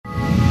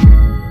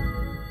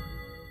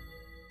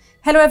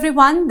Hello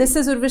everyone, this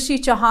is Urvashi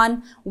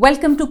Chauhan.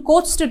 Welcome to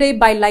Courts Today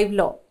by Live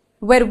Law,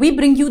 where we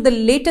bring you the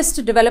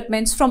latest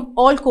developments from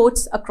all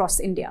courts across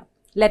India.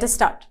 Let us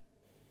start.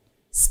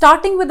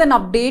 Starting with an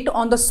update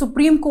on the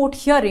Supreme Court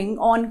hearing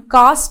on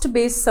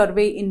caste-based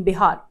survey in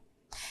Bihar.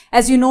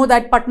 As you know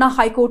that Patna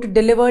High Court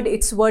delivered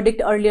its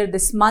verdict earlier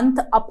this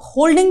month,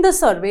 upholding the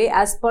survey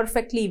as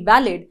perfectly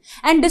valid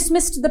and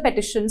dismissed the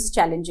petitions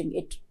challenging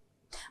it.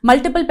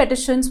 Multiple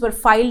petitions were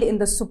filed in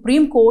the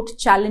Supreme Court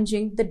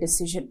challenging the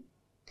decision.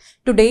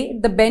 Today,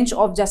 the bench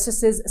of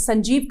Justices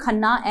Sanjeev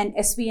Khanna and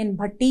S.V.N.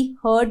 Bhatti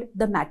heard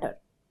the matter.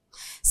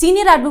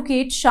 Senior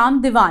advocate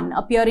Shyam Diwan,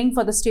 appearing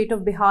for the state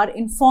of Bihar,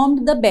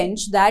 informed the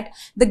bench that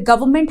the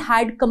government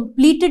had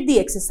completed the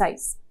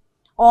exercise.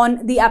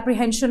 On the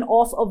apprehension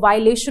of a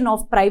violation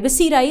of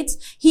privacy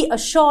rights, he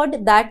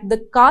assured that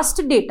the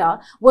caste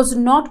data was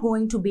not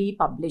going to be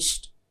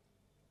published.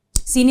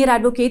 Senior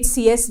advocate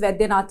C.S.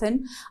 Vaidyanathan,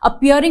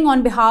 appearing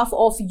on behalf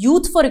of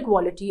Youth for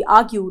Equality,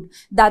 argued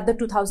that the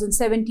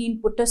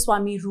 2017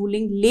 Puttaswamy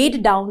ruling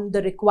laid down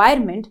the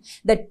requirement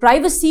that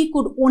privacy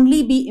could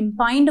only be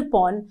impined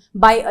upon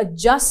by a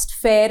just,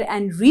 fair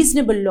and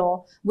reasonable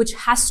law which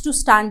has to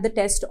stand the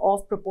test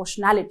of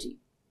proportionality.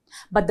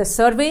 But the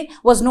survey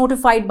was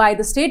notified by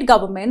the state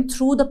government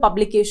through the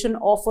publication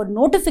of a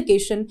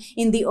notification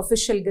in the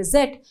official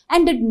gazette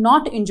and did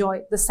not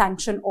enjoy the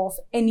sanction of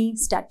any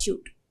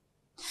statute.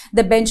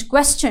 The bench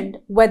questioned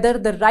whether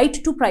the right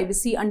to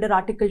privacy under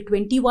Article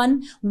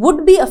 21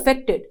 would be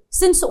affected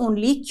since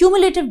only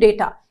cumulative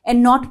data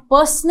and not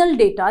personal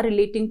data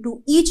relating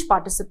to each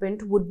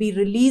participant would be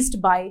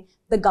released by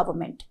the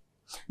government.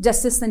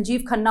 Justice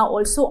Sanjeev Khanna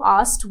also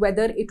asked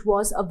whether it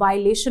was a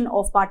violation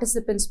of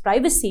participants'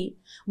 privacy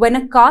when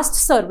a caste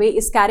survey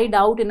is carried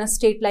out in a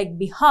state like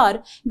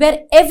Bihar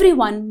where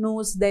everyone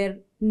knows their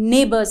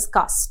neighbor's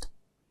caste.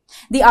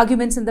 The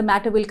arguments in the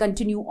matter will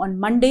continue on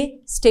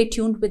Monday. Stay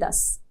tuned with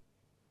us.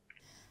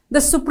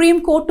 The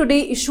Supreme Court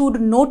today issued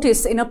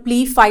notice in a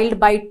plea filed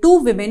by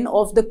two women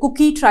of the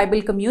Kuki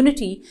tribal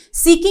community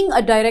seeking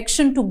a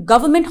direction to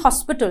government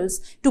hospitals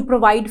to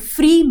provide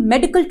free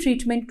medical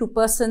treatment to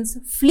persons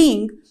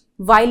fleeing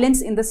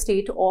violence in the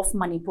state of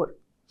Manipur.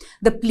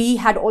 The plea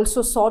had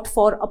also sought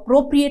for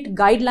appropriate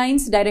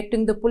guidelines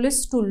directing the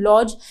police to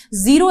lodge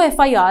 0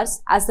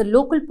 FIRs as the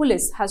local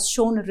police has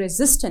shown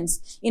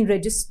resistance in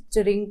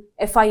registering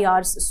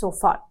FIRs so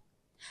far.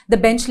 The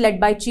bench led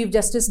by Chief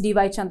Justice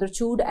D.Y.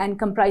 Chandrachud and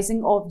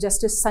comprising of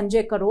Justice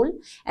Sanjay Karol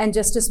and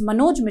Justice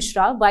Manoj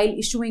Mishra, while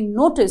issuing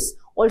notice,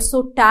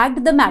 also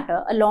tagged the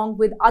matter along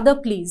with other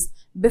pleas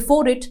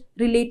before it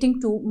relating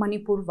to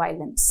Manipur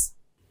violence.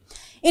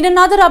 In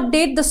another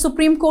update, the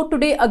Supreme Court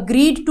today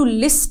agreed to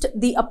list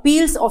the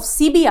appeals of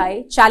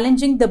CBI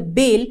challenging the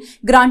bail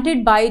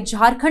granted by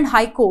Jharkhand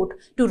High Court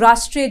to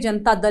Rashtriya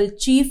Janata Dal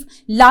Chief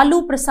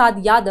Lalu Prasad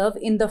Yadav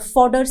in the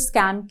fodder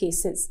scam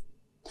cases.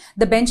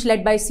 The bench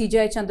led by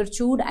CJI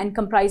Chandrachud and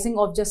comprising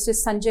of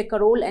Justice Sanjay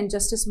Karol and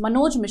Justice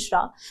Manoj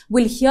Mishra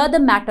will hear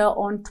the matter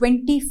on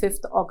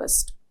 25th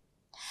August.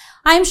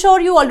 I am sure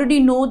you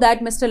already know that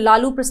Mr.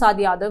 Lalu Prasad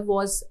Yadav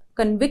was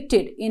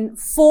convicted in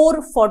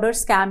 4 fodder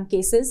scam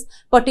cases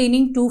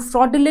pertaining to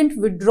fraudulent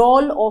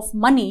withdrawal of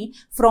money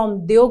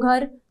from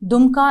Deoghar,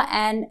 Dumka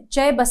and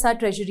Chaibasa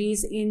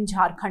treasuries in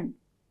Jharkhand.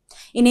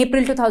 In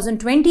April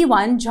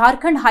 2021,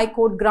 Jharkhand High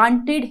Court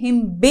granted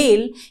him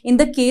bail in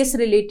the case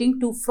relating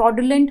to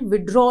fraudulent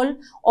withdrawal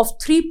of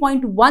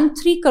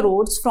 3.13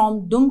 crores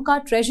from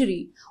Dumka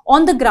treasury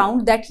on the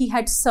ground that he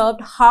had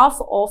served half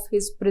of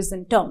his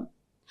prison term.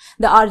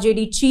 The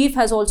RJD chief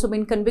has also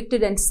been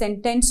convicted and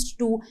sentenced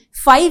to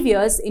 5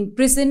 years in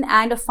prison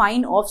and a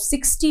fine of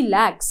 60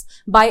 lakhs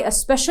by a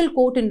special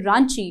court in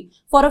Ranchi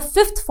for a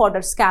 5th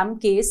fodder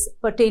scam case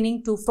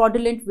pertaining to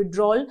fraudulent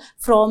withdrawal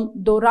from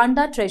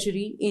Doranda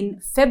treasury in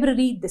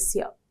February this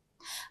year.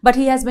 But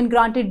he has been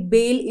granted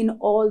bail in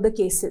all the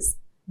cases.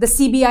 The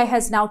CBI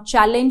has now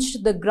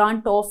challenged the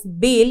grant of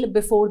bail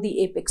before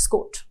the apex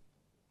court.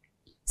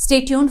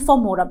 Stay tuned for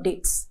more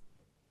updates.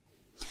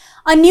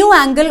 A new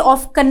angle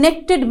of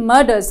connected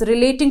murders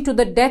relating to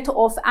the death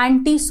of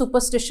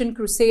anti-superstition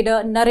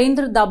crusader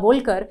Narendra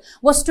Dabolkar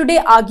was today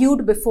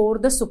argued before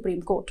the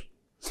Supreme Court.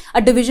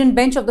 A division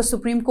bench of the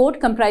Supreme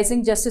Court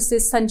comprising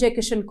Justices Sanjay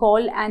Kishan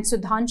Kaul and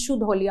Sudhanshu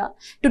Dholia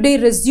today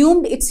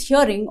resumed its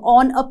hearing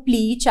on a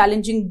plea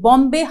challenging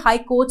Bombay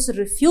High Court's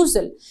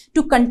refusal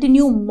to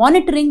continue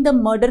monitoring the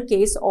murder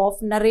case of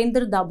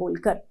Narendra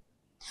Dabolkar.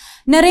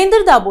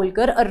 Narendra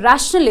Dabolkar, a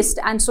rationalist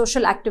and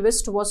social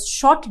activist, was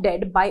shot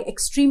dead by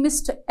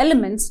extremist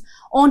elements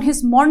on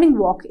his morning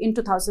walk in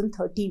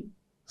 2013.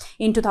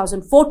 In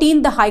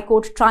 2014, the High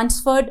Court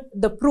transferred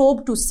the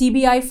probe to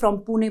CBI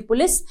from Pune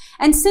Police,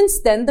 and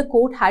since then the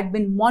court had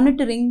been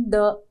monitoring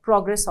the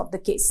progress of the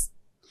case.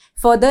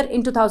 Further,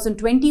 in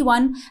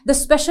 2021, the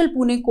Special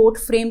Pune Court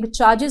framed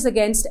charges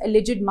against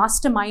alleged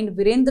mastermind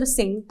Virendra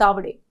Singh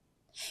Tawade.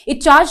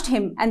 It charged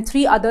him and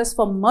 3 others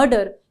for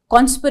murder,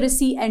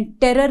 conspiracy and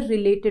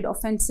terror-related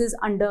offences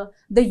under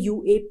the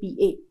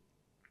UAPA.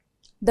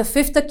 The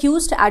fifth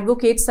accused,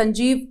 advocate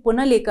Sanjeev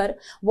Punalekar,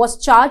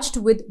 was charged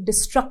with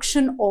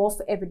destruction of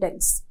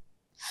evidence.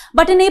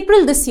 But in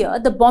April this year,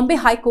 the Bombay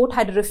High Court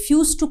had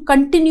refused to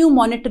continue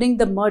monitoring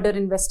the murder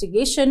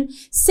investigation,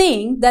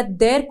 saying that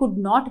there could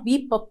not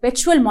be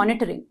perpetual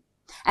monitoring.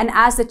 And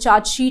as the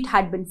charge sheet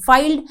had been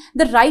filed,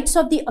 the rights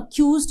of the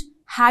accused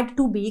had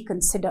to be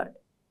considered.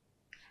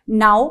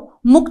 Now,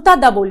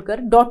 Mukta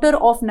Dabolkar, daughter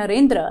of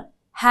Narendra,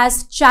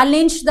 has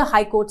challenged the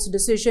High Court's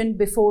decision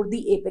before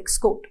the apex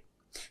court.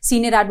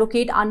 Senior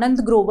advocate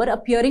Anand Grover,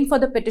 appearing for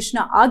the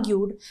petitioner,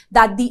 argued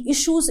that the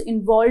issues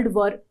involved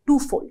were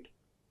twofold.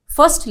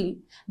 Firstly,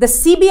 the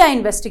CBI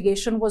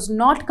investigation was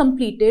not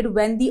completed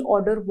when the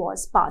order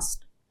was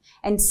passed.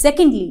 And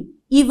secondly,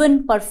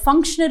 even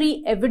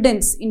perfunctory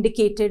evidence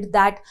indicated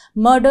that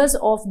murders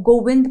of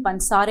Govind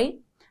Pansare,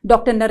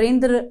 Dr.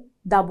 Narendra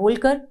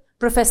Dabolkar,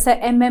 Professor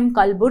M.M.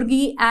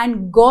 Kalburgi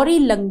and Gauri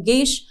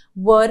Langesh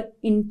were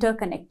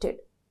interconnected.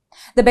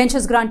 The bench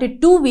has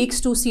granted 2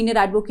 weeks to senior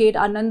advocate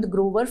Anand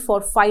Grover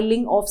for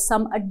filing of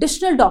some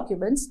additional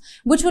documents,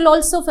 which will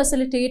also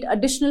facilitate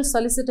additional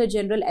Solicitor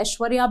General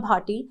Aishwarya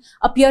Bhati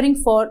appearing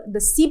for the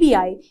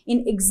CBI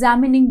in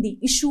examining the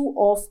issue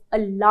of a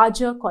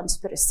larger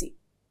conspiracy.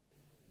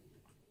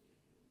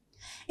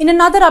 In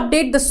another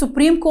update, the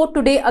Supreme Court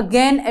today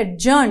again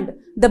adjourned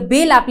the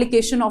bail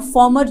application of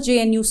former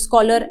JNU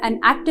scholar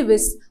and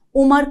activist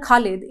Umar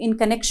Khalid in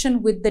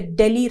connection with the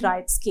Delhi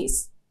riots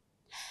case.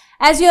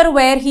 As you are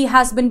aware, he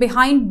has been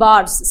behind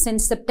bars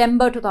since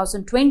September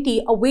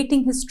 2020,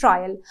 awaiting his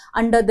trial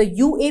under the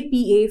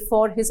UAPA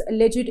for his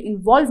alleged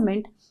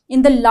involvement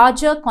in the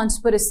larger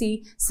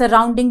conspiracy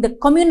surrounding the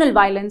communal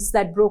violence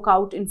that broke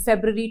out in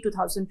February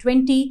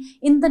 2020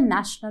 in the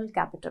national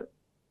capital.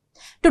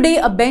 Today,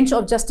 a bench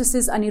of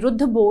Justices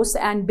Aniruddha Bose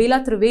and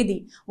Bela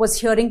Trivedi was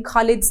hearing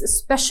Khalid's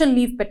special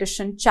leave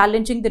petition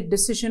challenging the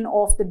decision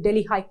of the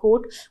Delhi High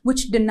Court,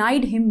 which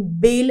denied him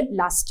bail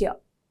last year.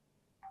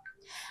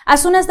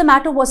 As soon as the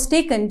matter was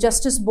taken,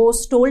 Justice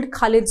Bose told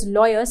Khalid's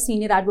lawyer,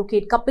 senior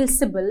advocate Kapil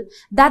Sibal,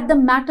 that the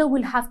matter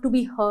will have to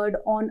be heard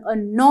on a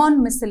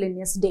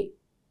non-miscellaneous day.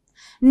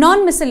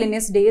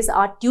 Non-miscellaneous days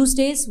are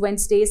Tuesdays,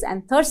 Wednesdays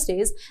and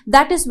Thursdays.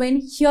 That is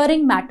when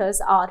hearing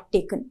matters are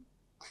taken.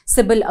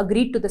 Sibal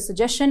agreed to the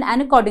suggestion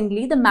and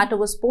accordingly the matter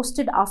was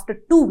posted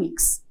after 2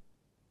 weeks.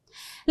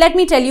 Let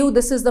me tell you,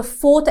 this is the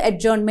fourth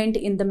adjournment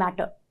in the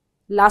matter.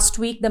 Last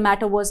week, the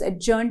matter was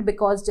adjourned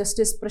because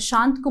Justice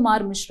Prashant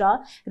Kumar Mishra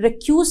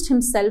recused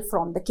himself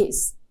from the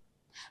case.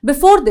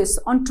 Before this,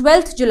 on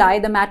 12th July,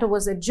 the matter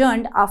was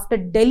adjourned after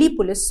Delhi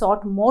police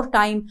sought more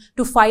time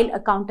to file a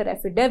counter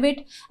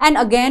affidavit, and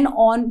again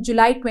on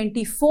July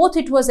 24th,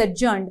 it was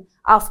adjourned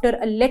after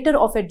a letter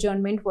of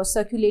adjournment was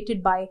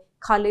circulated by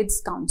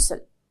Khalid's counsel.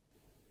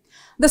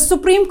 The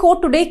Supreme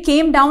Court today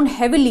came down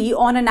heavily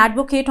on an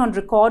advocate on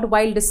record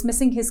while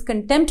dismissing his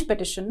contempt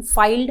petition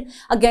filed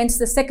against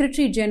the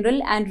Secretary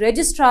General and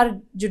Registrar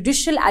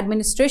Judicial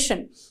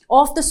Administration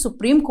of the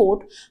Supreme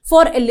Court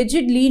for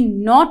allegedly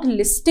not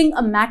listing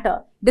a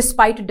matter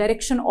despite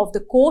direction of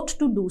the court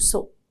to do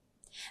so.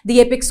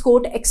 The apex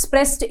court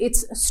expressed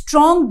its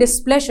strong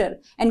displeasure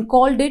and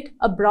called it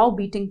a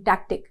browbeating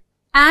tactic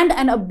and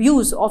an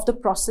abuse of the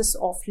process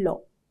of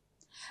law.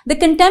 The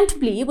contempt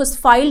plea was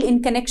filed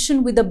in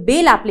connection with a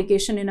bail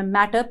application in a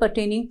matter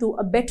pertaining to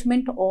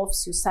abetment of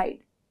suicide.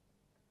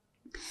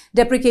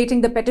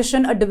 Deprecating the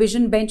petition, a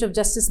division bench of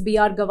Justice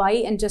B.R.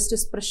 Gawai and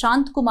Justice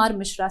Prashant Kumar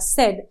Mishra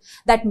said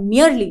that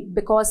merely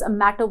because a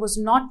matter was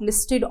not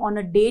listed on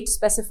a date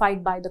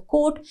specified by the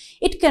court,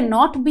 it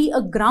cannot be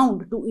a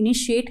ground to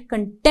initiate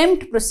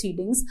contempt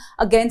proceedings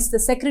against the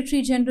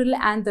Secretary General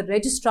and the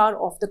Registrar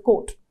of the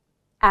court,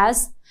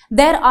 as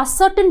there are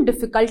certain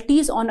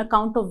difficulties on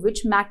account of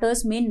which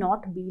matters may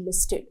not be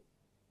listed.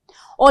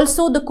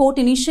 Also, the court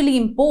initially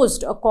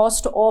imposed a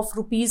cost of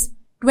Rs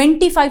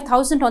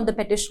 25,000 on the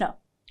petitioner,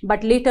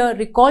 but later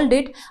recalled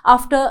it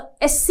after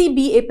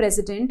SCBA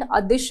President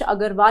Adish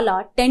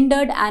Agarwala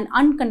tendered an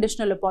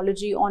unconditional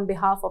apology on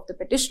behalf of the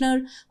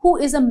petitioner, who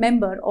is a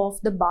member of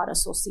the Bar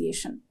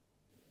Association.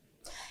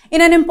 In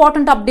an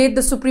important update,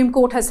 the Supreme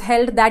Court has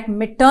held that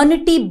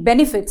maternity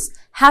benefits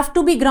have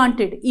to be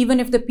granted even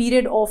if the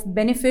period of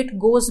benefit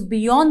goes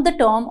beyond the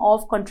term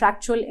of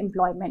contractual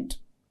employment.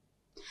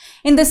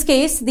 In this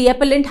case, the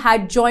appellant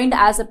had joined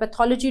as a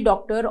pathology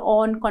doctor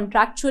on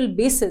contractual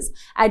basis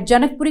at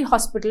Janakpuri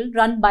Hospital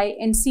run by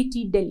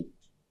NCT Delhi.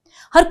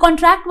 Her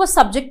contract was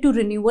subject to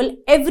renewal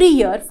every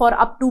year for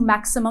up to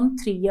maximum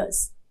 3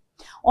 years.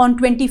 On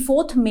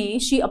 24th May,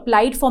 she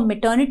applied for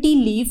maternity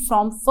leave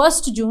from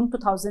 1st June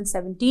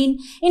 2017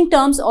 in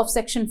terms of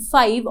Section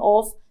 5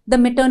 of the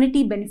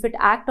Maternity Benefit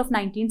Act of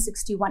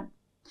 1961.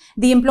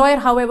 The employer,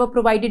 however,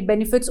 provided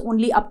benefits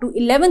only up to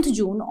 11th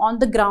June on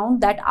the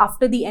ground that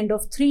after the end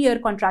of 3-year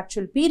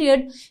contractual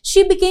period,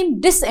 she became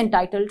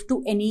disentitled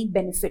to any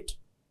benefit.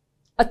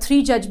 A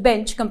 3-judge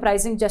bench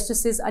comprising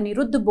Justices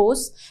Aniruddha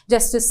Bose,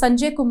 Justice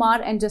Sanjay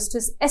Kumar and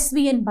Justice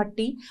S.V.N.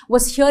 Bhatti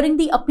was hearing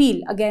the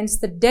appeal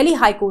against the Delhi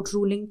High Court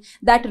ruling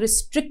that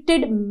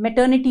restricted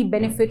maternity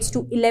benefits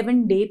to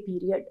 11-day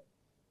period.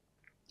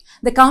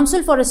 The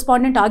counsel for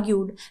respondent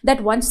argued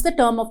that once the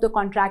term of the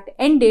contract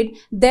ended,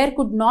 there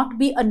could not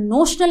be a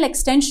notional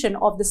extension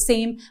of the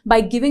same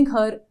by giving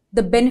her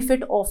the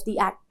benefit of the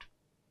act.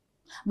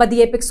 But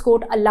the apex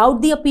court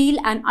allowed the appeal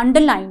and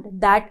underlined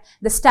that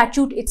the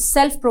statute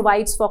itself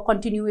provides for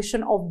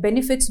continuation of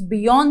benefits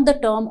beyond the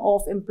term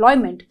of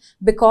employment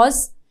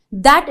because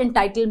that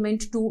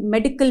entitlement to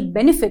medical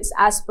benefits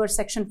as per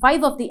Section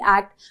 5 of the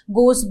Act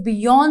goes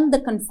beyond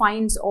the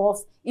confines of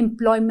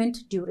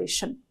employment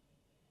duration.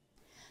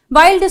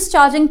 While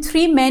discharging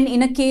 3 men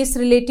in a case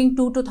relating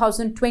to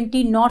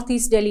 2020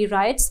 Northeast Delhi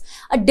riots,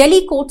 a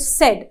Delhi court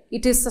said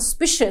it is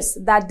suspicious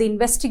that the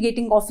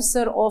investigating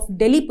officer of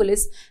Delhi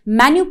police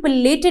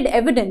manipulated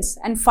evidence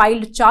and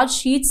filed charge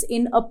sheets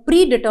in a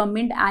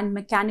predetermined and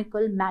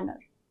mechanical manner.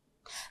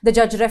 The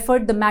judge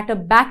referred the matter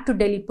back to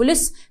Delhi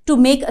police to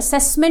make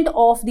assessment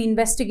of the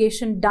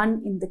investigation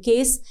done in the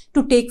case,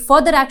 to take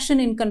further action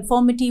in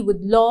conformity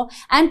with law,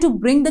 and to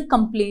bring the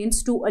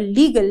complaints to a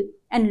legal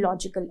and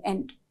logical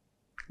end.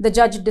 The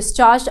judge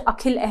discharged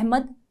Akhil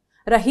Ahmed,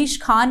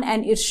 Rahish Khan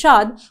and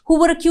Irshad, who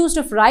were accused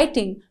of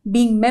rioting,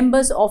 being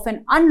members of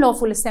an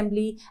unlawful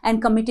assembly and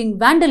committing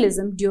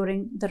vandalism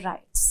during the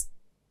riots.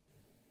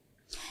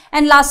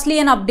 And lastly,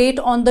 an update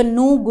on the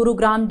New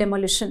Gurugram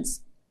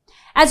demolitions.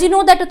 As you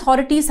know that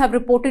authorities have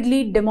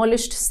reportedly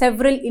demolished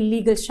several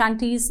illegal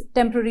shanties,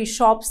 temporary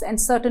shops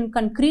and certain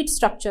concrete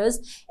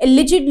structures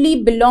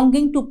allegedly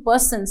belonging to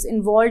persons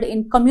involved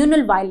in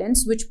communal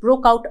violence which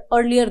broke out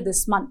earlier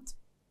this month.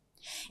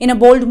 In a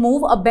bold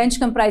move, a bench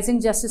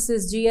comprising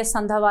Justices G.S.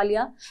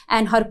 Sandhavalia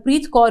and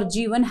Harpreet Kaur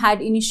Jeevan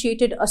had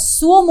initiated a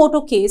suo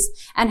motu case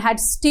and had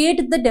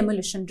stayed the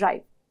demolition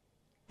drive.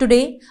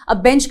 Today, a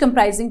bench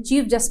comprising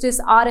Chief Justice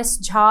R.S.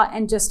 Jha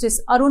and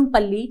Justice Arun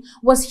Palli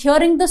was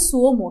hearing the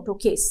suo motu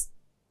case.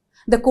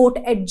 The court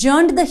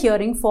adjourned the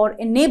hearing for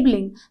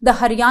enabling the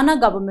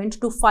Haryana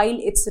government to file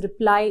its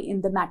reply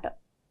in the matter.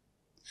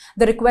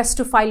 The request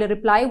to file a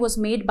reply was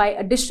made by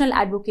Additional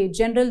Advocate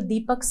General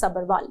Deepak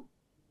Sabharwal.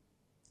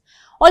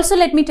 Also,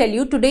 let me tell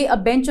you, today a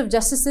bench of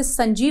Justices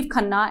Sanjeev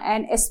Khanna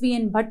and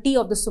S.V.N. Bhatti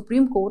of the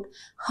Supreme Court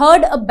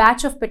heard a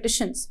batch of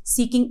petitions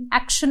seeking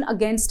action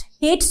against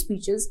hate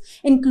speeches,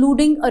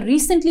 including a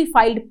recently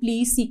filed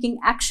plea seeking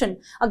action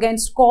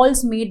against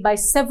calls made by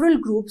several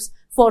groups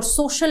for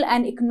social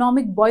and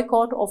economic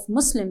boycott of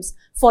Muslims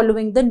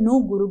following the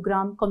New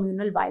Gurugram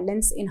communal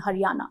violence in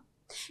Haryana.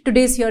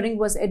 Today's hearing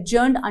was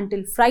adjourned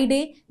until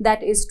Friday,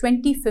 that is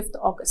 25th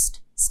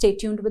August. Stay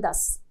tuned with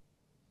us.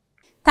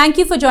 Thank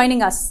you for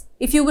joining us.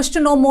 If you wish to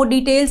know more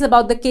details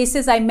about the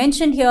cases I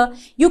mentioned here,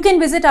 you can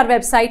visit our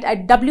website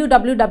at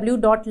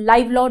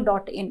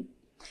www.livelaw.in.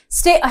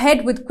 Stay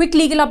ahead with quick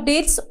legal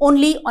updates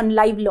only on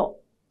Live Law.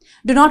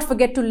 Do not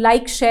forget to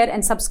like, share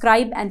and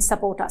subscribe and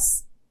support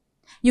us.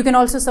 You can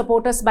also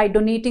support us by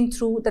donating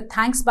through the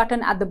thanks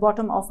button at the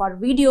bottom of our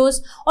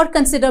videos or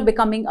consider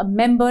becoming a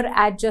member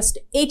at just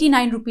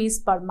 89 rupees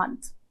per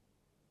month.